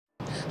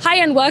Hi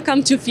and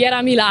welcome to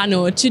Fiera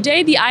Milano.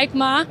 Today the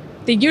Eicma,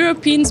 the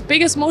European's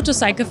biggest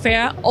motorcycle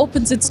fair,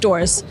 opens its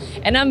doors.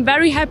 And I'm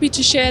very happy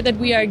to share that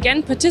we are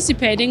again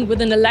participating with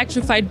an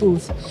electrified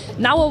booth.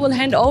 Now I will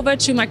hand over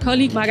to my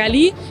colleague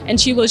Magali and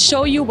she will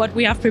show you what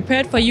we have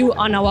prepared for you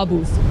on our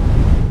booth.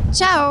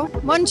 Ciao,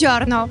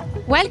 buongiorno.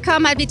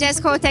 Welcome at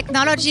Vitesco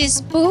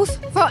Technologies booth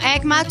for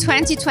Eicma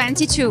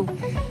 2022.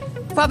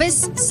 For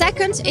this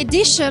second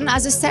edition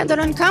as a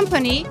standalone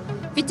company,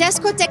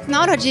 Vitesco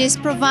Technologies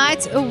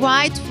provides a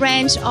wide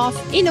range of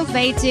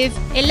innovative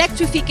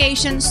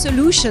electrification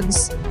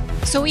solutions.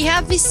 So we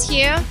have this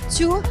year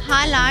two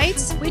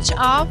highlights, which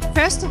are,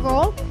 first of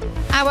all,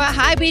 our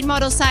hybrid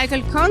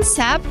motorcycle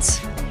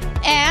concept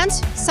and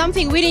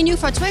something really new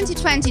for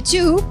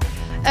 2022,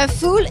 a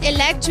full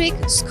electric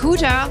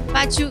scooter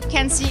that you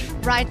can see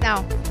right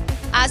now.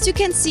 As you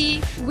can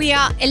see, we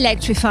are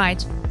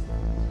electrified.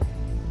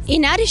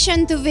 In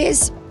addition to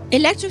these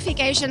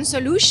electrification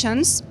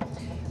solutions,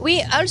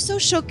 we also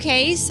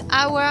showcase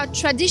our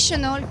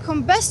traditional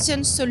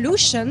combustion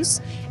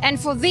solutions, and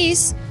for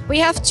this we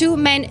have two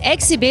main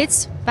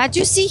exhibits that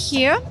you see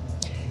here.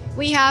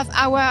 We have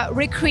our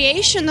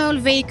recreational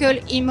vehicle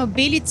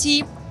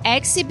e-mobility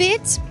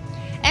exhibit,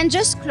 and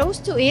just close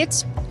to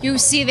it you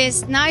see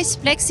this nice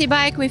flexi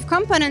bike with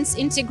components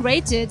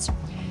integrated.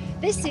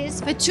 This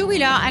is the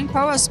two-wheeler and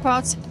power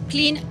sports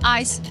clean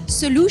ice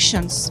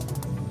solutions.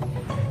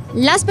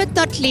 Last but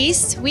not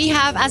least, we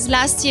have, as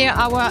last year,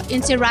 our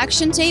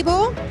interaction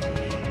table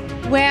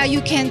where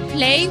you can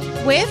play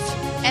with,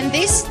 and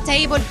this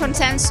table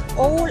contains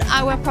all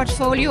our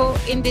portfolio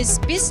in this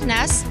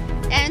business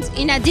and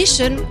in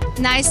addition,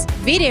 nice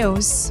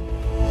videos.